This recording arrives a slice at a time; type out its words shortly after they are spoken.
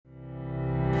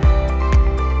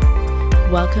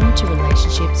Welcome to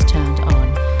Relationships Turned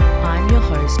On. I'm your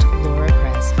host, Laura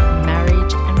Kress,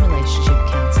 marriage and relationship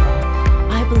counselor.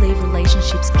 I believe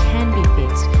relationships can be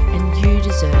fixed and you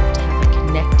deserve to have a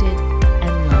connected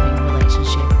and loving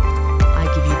relationship. I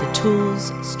give you the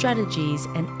tools, strategies,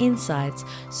 and insights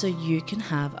so you can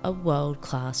have a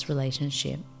world-class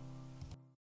relationship.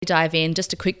 Dive in,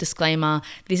 just a quick disclaimer,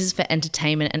 this is for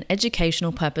entertainment and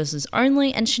educational purposes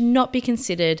only and should not be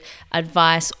considered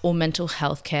advice or mental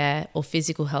health care or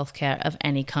physical health care of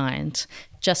any kind,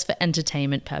 just for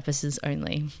entertainment purposes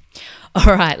only.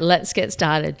 All right, let's get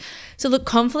started. So look,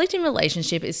 conflict in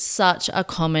relationship is such a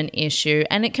common issue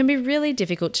and it can be really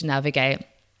difficult to navigate.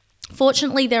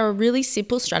 Fortunately, there are really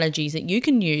simple strategies that you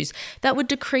can use that would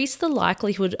decrease the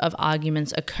likelihood of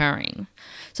arguments occurring.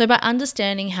 So by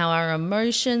understanding how our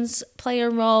emotions play a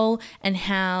role and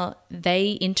how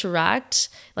they interact,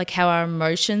 like how our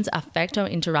emotions affect our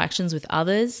interactions with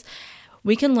others,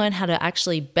 we can learn how to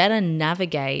actually better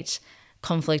navigate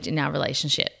conflict in our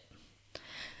relationship.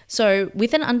 So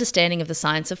with an understanding of the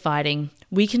science of fighting,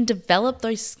 we can develop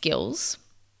those skills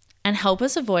and help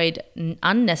us avoid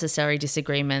unnecessary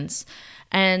disagreements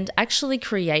and actually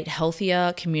create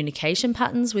healthier communication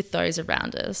patterns with those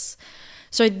around us.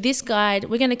 So this guide,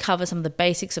 we're going to cover some of the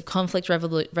basics of conflict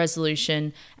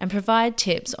resolution and provide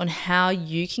tips on how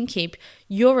you can keep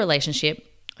your relationship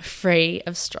free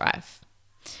of strife.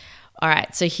 All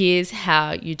right, so here's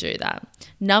how you do that.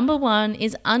 Number one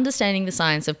is understanding the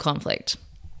science of conflict.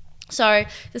 So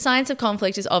the science of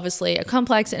conflict is obviously a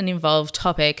complex and involved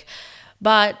topic,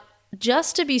 but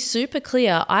just to be super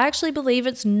clear, I actually believe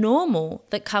it's normal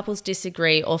that couples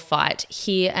disagree or fight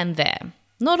here and there.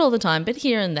 Not all the time, but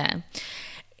here and there.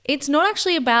 It's not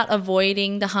actually about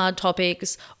avoiding the hard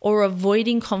topics or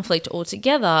avoiding conflict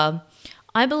altogether.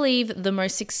 I believe the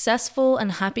most successful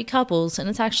and happy couples, and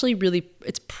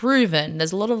it's proven,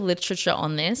 there's a lot of literature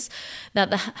on this,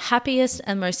 that the happiest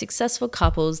and most successful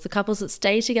couples, the couples that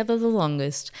stay together the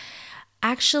longest,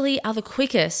 actually are the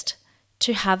quickest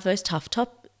to have those tough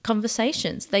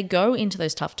conversations. They go into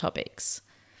those tough topics.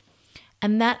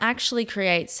 And that actually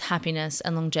creates happiness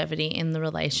and longevity in the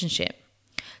relationship.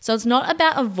 So it's not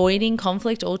about avoiding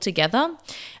conflict altogether.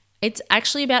 It's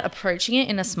actually about approaching it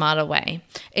in a smarter way.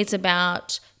 It's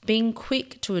about being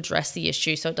quick to address the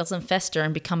issue so it doesn't fester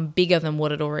and become bigger than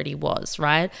what it already was,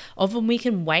 right? Often we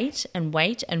can wait and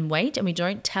wait and wait and we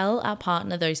don't tell our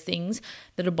partner those things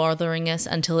that are bothering us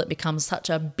until it becomes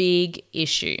such a big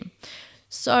issue.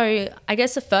 So I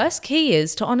guess the first key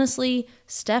is to honestly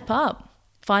step up,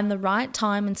 find the right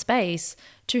time and space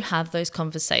to have those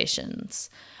conversations.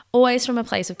 Always from a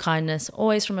place of kindness,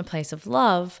 always from a place of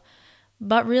love,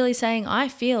 but really saying, I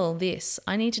feel this.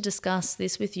 I need to discuss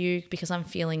this with you because I'm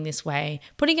feeling this way.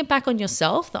 Putting it back on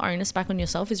yourself, the onus back on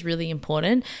yourself is really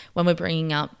important when we're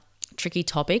bringing up tricky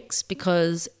topics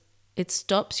because it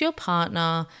stops your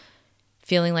partner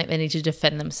feeling like they need to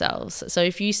defend themselves. So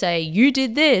if you say, you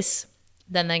did this,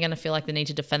 then they're going to feel like they need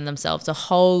to defend themselves a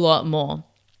whole lot more.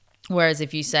 Whereas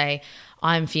if you say,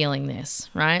 I'm feeling this,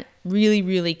 right? Really,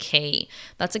 really key.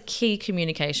 That's a key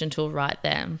communication tool right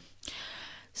there.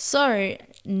 So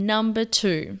number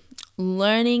two,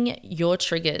 learning your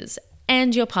triggers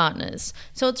and your partners.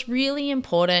 So it's really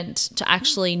important to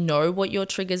actually know what your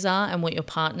triggers are and what your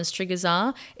partner's triggers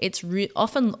are. It's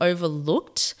often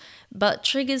overlooked, but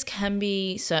triggers can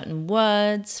be certain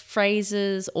words,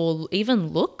 phrases, or even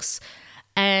looks.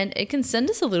 And it can send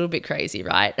us a little bit crazy,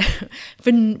 right?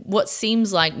 For what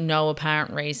seems like no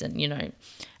apparent reason. You know,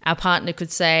 our partner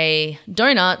could say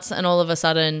donuts and all of a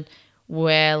sudden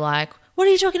we're like, what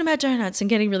are you talking about donuts? And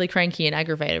getting really cranky and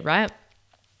aggravated, right?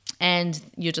 And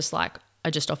you're just like, I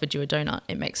just offered you a donut.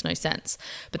 It makes no sense.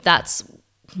 But that's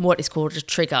what is called a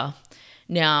trigger.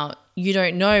 Now, you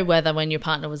don't know whether when your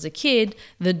partner was a kid,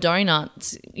 the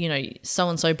donuts, you know,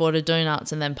 so-and-so bought a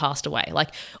donuts and then passed away,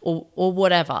 like, or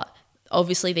whatever.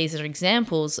 Obviously, these are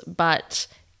examples, but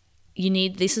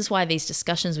this is why these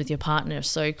discussions with your partner are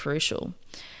so crucial.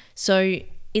 So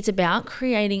it's about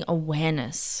creating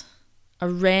awareness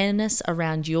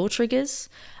around your triggers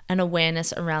and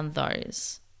awareness around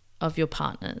those of your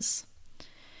partners.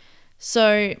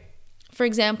 So, for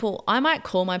example, I might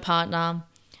call my partner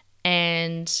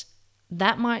and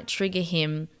that might trigger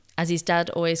him as his dad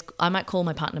I might call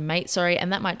my partner mate,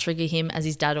 and that might trigger him as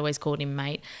his dad always called him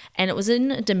mate. And it was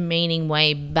in a demeaning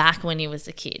way back when he was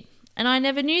a kid. And I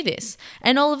never knew this.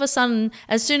 And all of a sudden,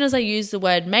 as soon as I used the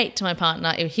word mate to my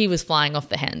partner, he was flying off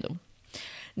the handle.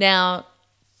 Now,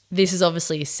 this is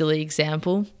obviously a silly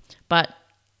example, but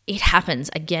it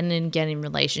happens again and again in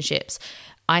relationships.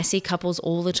 I see couples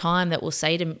all the time that will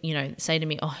say to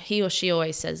me, oh, he or she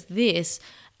always says this.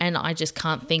 and I just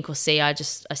can't think or see. I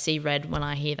see red when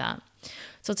I hear that.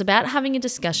 So it's about having a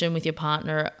discussion with your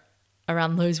partner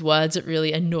around those words that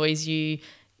really annoys you,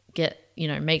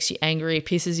 makes you angry,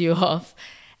 pisses you off,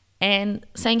 and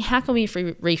saying, how can we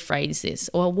rephrase this?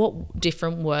 Or what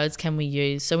different words can we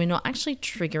use so we're not actually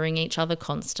triggering each other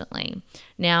constantly?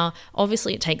 Now,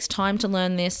 obviously it takes time to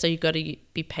learn this, so you've got to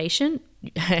be patient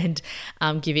and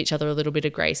give each other a little bit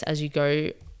of grace as you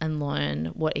go and learn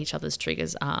what each other's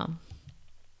triggers are.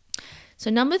 So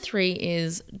number 3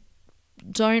 is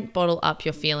don't bottle up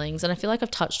your feelings. And I feel like I've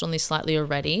touched on this slightly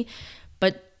already,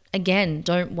 but again,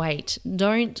 don't wait.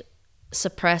 Don't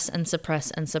suppress and suppress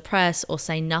and suppress or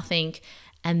say nothing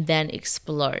and then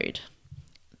explode.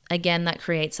 Again, that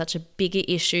creates such a bigger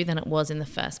issue than it was in the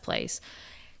first place.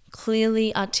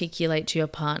 Clearly articulate to your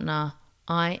partner,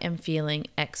 I am feeling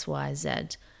X, Y, Z.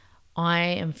 I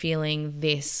am feeling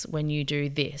this when you do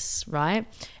this, right?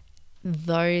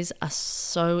 Those are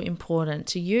so important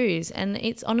to use, and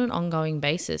it's on an ongoing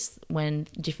basis when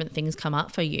different things come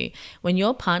up for you. When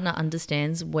your partner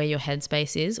understands where your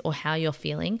headspace is or how you're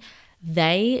feeling,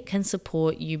 they can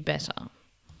support you better.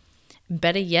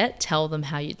 Better yet, tell them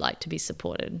how you'd like to be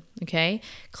supported, okay?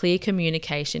 Clear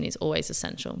communication is always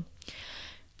essential.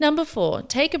 Number 4,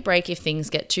 take a break if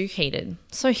things get too heated.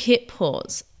 So hit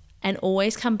pause and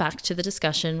always come back to the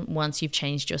discussion once you've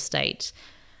changed your state.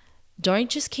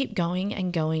 Don't just keep going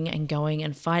and going and going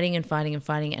and fighting and fighting and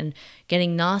fighting and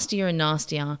getting nastier and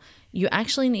nastier. You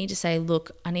actually need to say, look,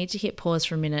 I need to hit pause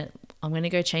for a minute. I'm going to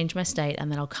go change my state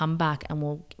and then I'll come back and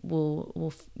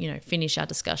we'll finish our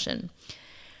discussion.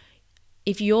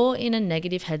 If you're in a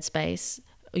negative headspace,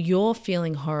 you're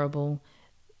feeling horrible,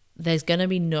 there's going to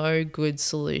be no good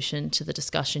solution to the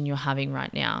discussion you're having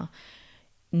right now.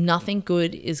 Nothing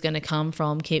good is going to come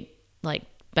from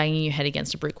banging your head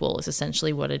against a brick wall is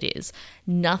essentially what it is.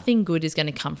 Nothing good is going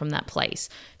to come from that place.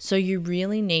 So you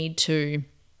really need to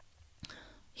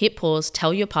hit pause,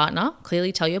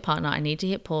 clearly tell your partner, I need to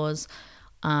hit pause.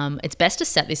 It's best to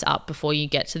set this up before you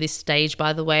get to this stage,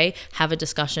 by the way. Have a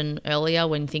discussion earlier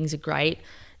when things are great.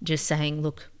 Just saying,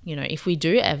 look, if we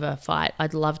do ever fight,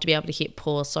 I'd love to be able to hit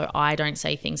pause so I don't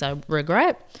say things I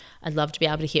regret. I'd love to be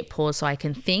able to hit pause so I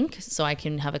can think, so I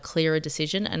can have a clearer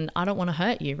decision, and I don't want to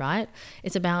hurt you, right?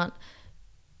 It's about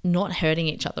not hurting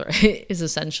each other is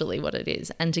essentially what it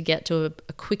is, and to get to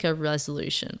a quicker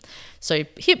resolution. So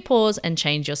hit pause and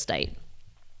change your state.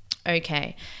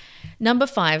 Okay. Number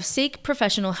 5, seek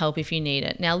professional help if you need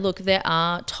it. Now, look, there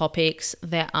are topics,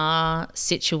 there are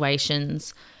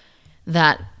situations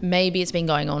that maybe it's been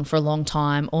going on for a long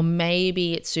time, or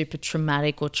maybe it's super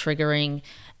traumatic or triggering.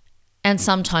 And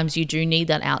sometimes you do need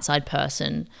that outside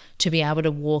person to be able to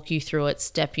walk you through it,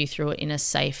 step you through it in a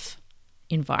safe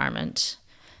environment.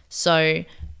 So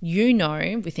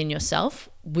within yourself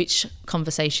which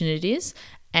conversation it is,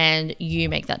 and you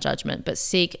make that judgment, but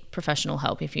seek professional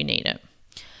help if you need it.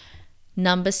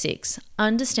 Number 6,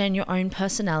 understand your own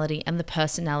personality and the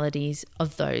personalities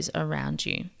of those around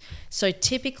you. So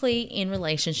typically in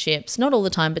relationships, not all the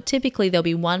time, but typically there'll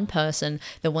be one person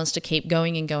that wants to keep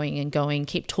going and going and going,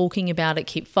 keep talking about it,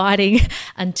 keep fighting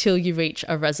until you reach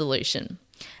a resolution.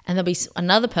 And there'll be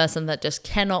another person that just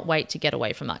cannot wait to get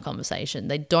away from that conversation.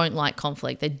 They don't like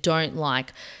conflict, they don't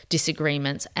like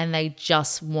disagreements, and they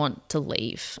just want to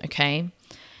leave, okay?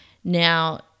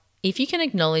 Now, if you can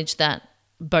acknowledge that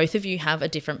both of you have a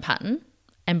different pattern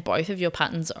and both of your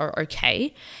patterns are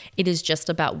okay, it is just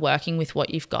about working with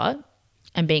what you've got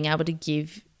and being able to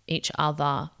give each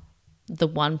other, the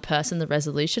one person, the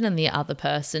resolution, and the other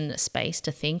person space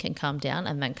to think and calm down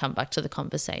and then come back to the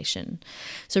conversation.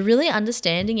 So really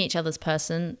understanding each other's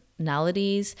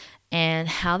personalities and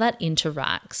how that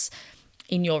interacts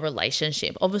in your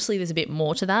relationship. Obviously, there's a bit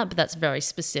more to that, but that's very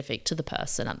specific to the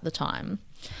person at the time.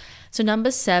 So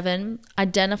number 7,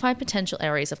 identify potential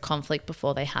areas of conflict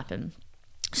before they happen.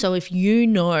 So if you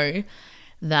know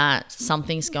that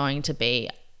something's going to be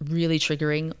really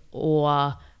triggering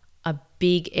or a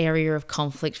big area of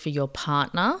conflict for your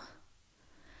partner,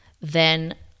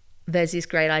 then there's this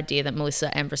great idea that Melissa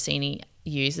Ambrosini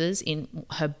uses in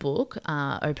her book,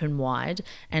 Open Wide,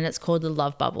 and it's called the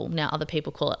love bubble. Now, other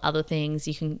people call it other things.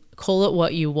 You can call it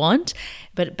what you want,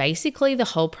 but basically the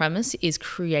whole premise is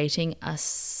creating a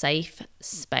safe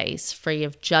space, free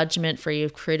of judgment, free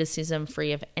of criticism,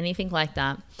 free of anything like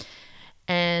that.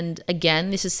 And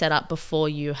again, this is set up before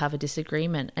you have a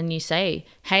disagreement and you say,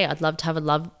 hey, I'd love to have a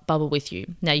love bubble with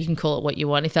you. Now you can call it what you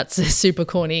want. If that's super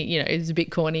corny, it's a bit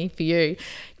corny for you.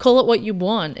 Call it what you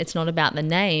want. It's not about the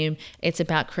name. It's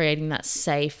about creating that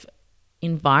safe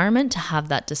environment to have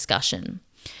that discussion.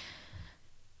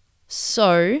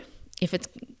 So if it's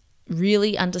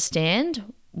really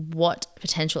understand what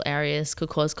potential areas could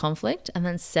cause conflict, and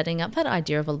then setting up that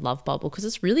idea of a love bubble, because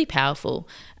it's really powerful.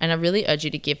 And I really urge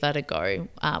you to give that a go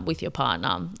with your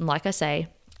partner. Like I say,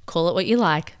 call it what you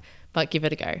like, but give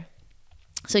it a go.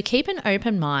 So keep an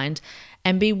open mind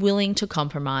and be willing to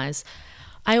compromise.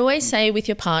 I always say with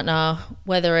your partner,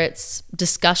 whether it's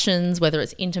discussions, whether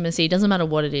it's intimacy, doesn't matter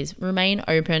what it is, remain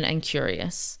open and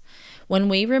curious. When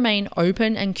we remain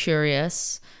open and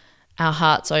curious, our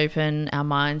heart's open, our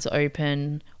mind's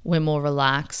open, we're more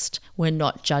relaxed, we're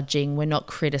not judging, we're not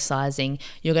criticizing,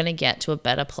 you're going to get to a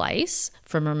better place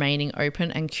from remaining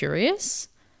open and curious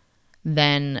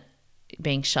than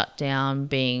being shut down,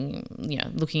 being,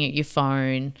 looking at your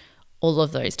phone, all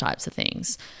of those types of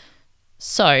things.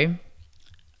 So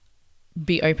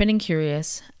be open and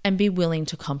curious and be willing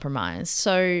to compromise.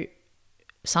 So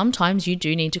sometimes you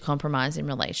do need to compromise in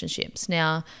relationships.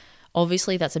 Now,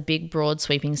 obviously that's a big, broad,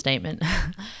 sweeping statement,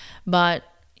 but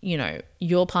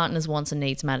your partner's wants and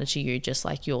needs matter to you just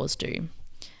like yours do.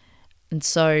 And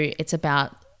so it's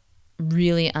about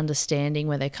really understanding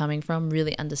where they're coming from,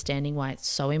 really understanding why it's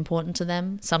so important to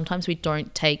them. Sometimes we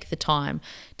don't take the time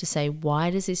to say, why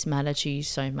does this matter to you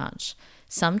so much?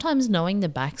 Sometimes knowing the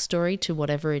backstory to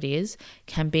whatever it is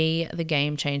can be the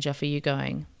game changer for you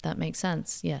going, that makes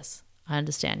sense. Yes, I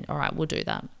understand. All right, we'll do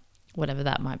that. Whatever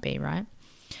that might be, right?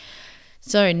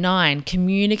 So 9,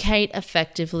 communicate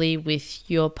effectively with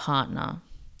your partner.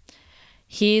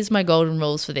 Here's my golden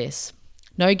rules for this.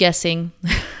 No guessing.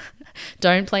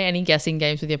 Don't play any guessing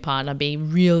games with your partner. Be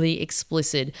really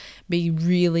explicit. Be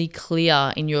really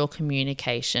clear in your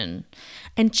communication.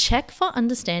 And check for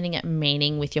understanding and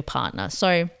meaning with your partner.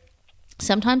 So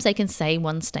sometimes they can say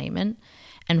one statement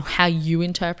and how you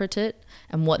interpret it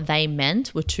and what they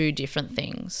meant were two different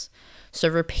things. So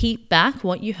repeat back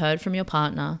what you heard from your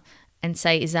partner and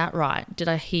say, is that right? Did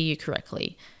I hear you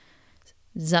correctly?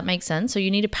 Does that make sense? So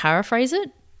you need to paraphrase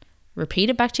it, repeat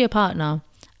it back to your partner,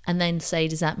 and then say,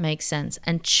 does that make sense?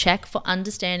 And check for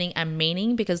understanding and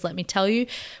meaning, because let me tell you,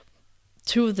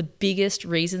 two of the biggest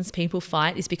reasons people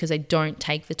fight is because they don't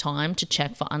take the time to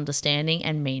check for understanding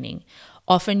and meaning.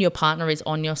 Often your partner is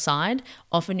on your side.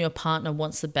 Often your partner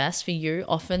wants the best for you.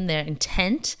 Often their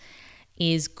intent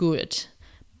is good,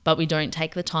 but we don't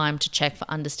take the time to check for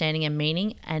understanding and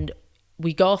meaning, and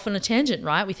we go off on a tangent,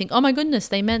 right? We think, oh my goodness,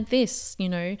 they meant this,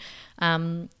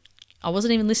 I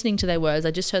wasn't even listening to their words.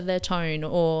 I just heard their tone,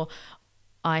 or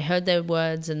I heard their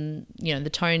words and, the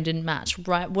tone didn't match,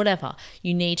 right? Whatever.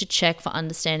 You need to check for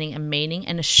understanding and meaning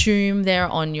and assume they're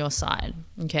on your side,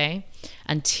 okay?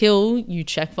 Until you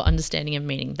check for understanding and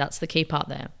meaning. That's the key part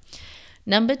there.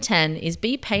 Number 10 is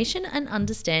be patient and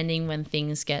understanding when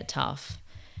things get tough.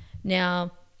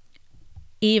 Now,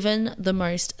 even the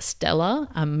most stellar,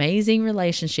 amazing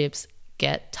relationships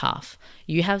get tough.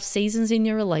 You have seasons in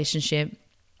your relationship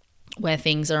where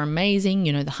things are amazing,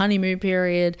 the honeymoon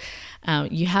period.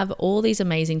 You have all these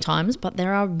amazing times, but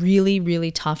there are really,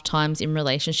 really tough times in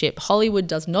relationship. Hollywood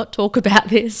does not talk about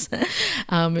this.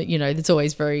 There's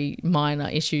always very minor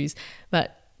issues,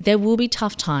 but there will be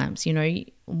tough times.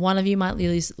 One of you might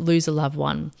lose a loved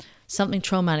one. Something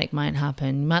traumatic might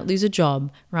happen. You might lose a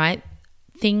job, right?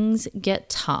 Things get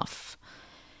tough.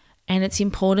 And it's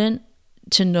important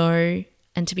to know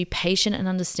and to be patient and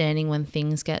understanding when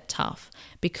things get tough,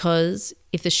 because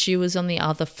if the shoe was on the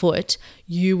other foot,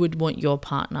 you would want your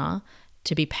partner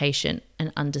to be patient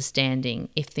and understanding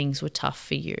if things were tough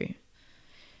for you.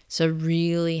 So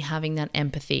really having that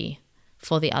empathy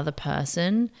for the other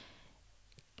person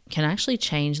can actually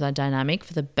change that dynamic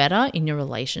for the better in your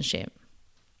relationship.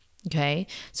 Okay,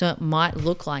 so it might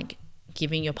look like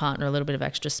giving your partner a little bit of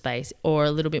extra space or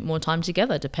a little bit more time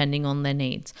together, depending on their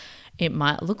needs. It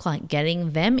might look like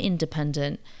getting them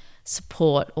independent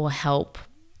support or help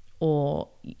or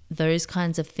those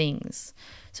kinds of things.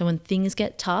 So when things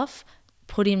get tough,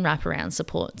 put in wraparound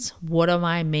supports. What do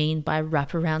I mean by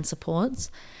wraparound supports?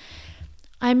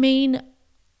 I mean,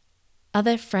 are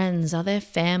there friends? Are there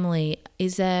family?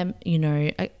 Is there,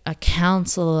 a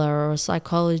counselor or a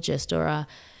psychologist or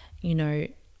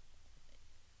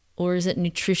or is it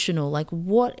nutritional? Like,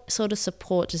 what sort of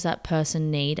support does that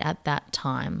person need at that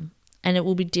time? And it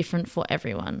will be different for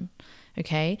everyone,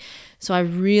 okay? So I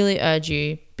really urge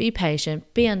you, be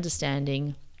patient, be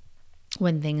understanding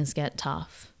when things get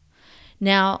tough.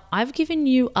 Now, I've given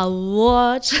you a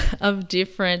lot of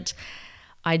different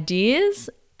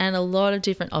ideas and a lot of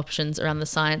different options around the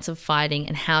science of fighting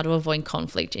and how to avoid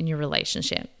conflict in your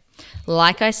relationship.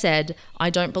 Like I said, I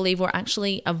don't believe we're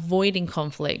actually avoiding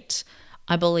conflict.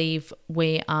 I believe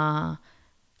we are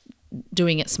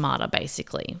doing it smarter,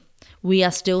 basically. We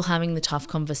are still having the tough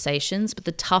conversations, but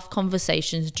the tough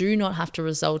conversations do not have to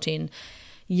result in,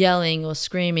 yelling or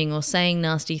screaming or saying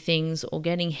nasty things or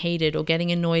getting heated or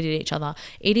getting annoyed at each other.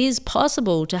 It is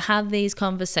possible to have these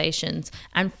conversations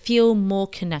and feel more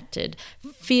connected,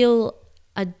 feel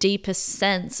a deeper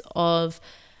sense of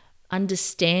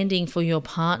understanding for your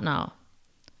partner.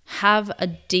 Have a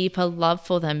deeper love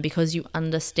for them because you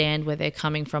understand where they're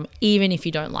coming from, even if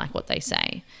you don't like what they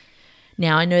say.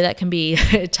 Now, I know that can be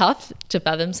tough to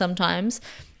fathom sometimes,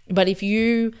 but if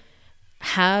you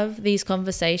have these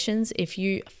conversations, if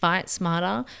you fight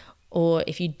smarter or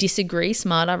if you disagree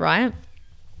smarter, right,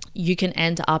 you can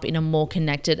end up in a more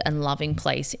connected and loving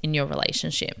place in your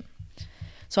relationship.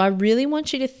 So I really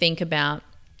want you to think about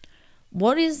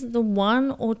what is the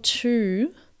one or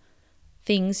two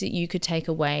things that you could take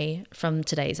away from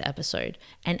today's episode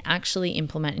and actually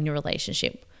implement in your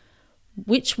relationship.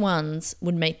 Which ones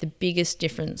would make the biggest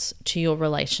difference to your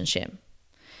relationship?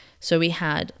 So we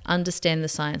had understand the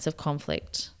science of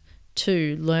conflict.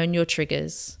 2, learn your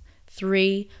triggers.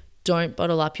 3, don't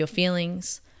bottle up your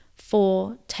feelings.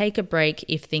 4, take a break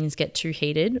if things get too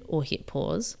heated or hit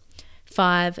pause.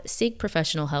 5, seek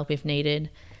professional help if needed.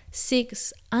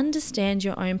 6, understand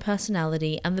your own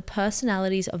personality and the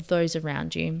personalities of those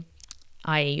around you,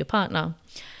 i.e. your partner.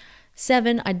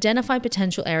 7, identify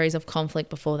potential areas of conflict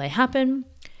before they happen.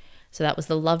 So that was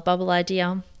the love bubble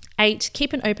idea. 8,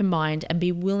 keep an open mind and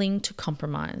be willing to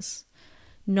compromise.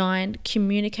 9,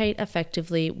 communicate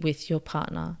effectively with your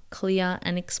partner, clear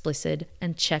and explicit,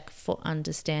 and check for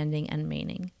understanding and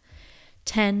meaning.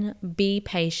 10, be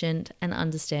patient and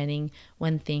understanding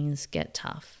when things get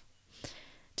tough.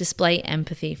 Display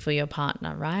empathy for your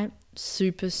partner, right?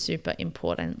 Super, super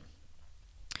important.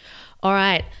 All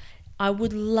right. I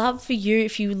would love for you,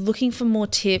 if you're looking for more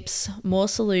tips, more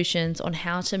solutions on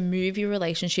how to move your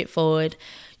relationship forward,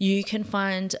 you can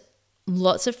find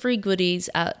lots of free goodies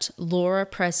at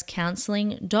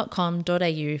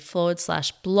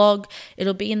laurapresscounselling.com.au/blog.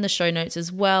 It'll be in the show notes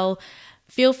as well.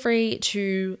 Feel free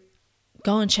to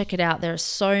go and check it out. There's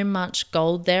so much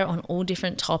gold there on all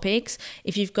different topics.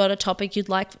 If you've got a topic you'd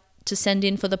like to send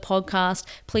in for the podcast,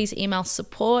 please email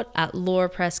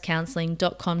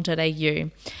support@laurapresscounselling.com.au.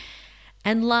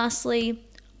 And lastly,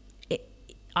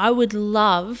 I would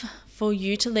love for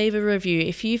you to leave a review.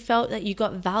 If you felt that you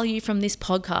got value from this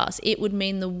podcast, it would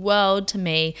mean the world to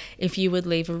me if you would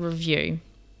leave a review.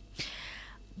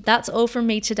 That's all from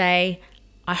me today.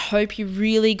 I hope you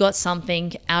really got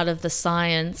something out of the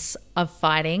science of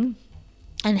fighting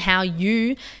and how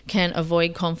you can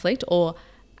avoid conflict or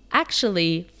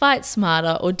actually fight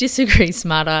smarter or disagree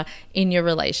smarter in your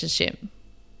relationship.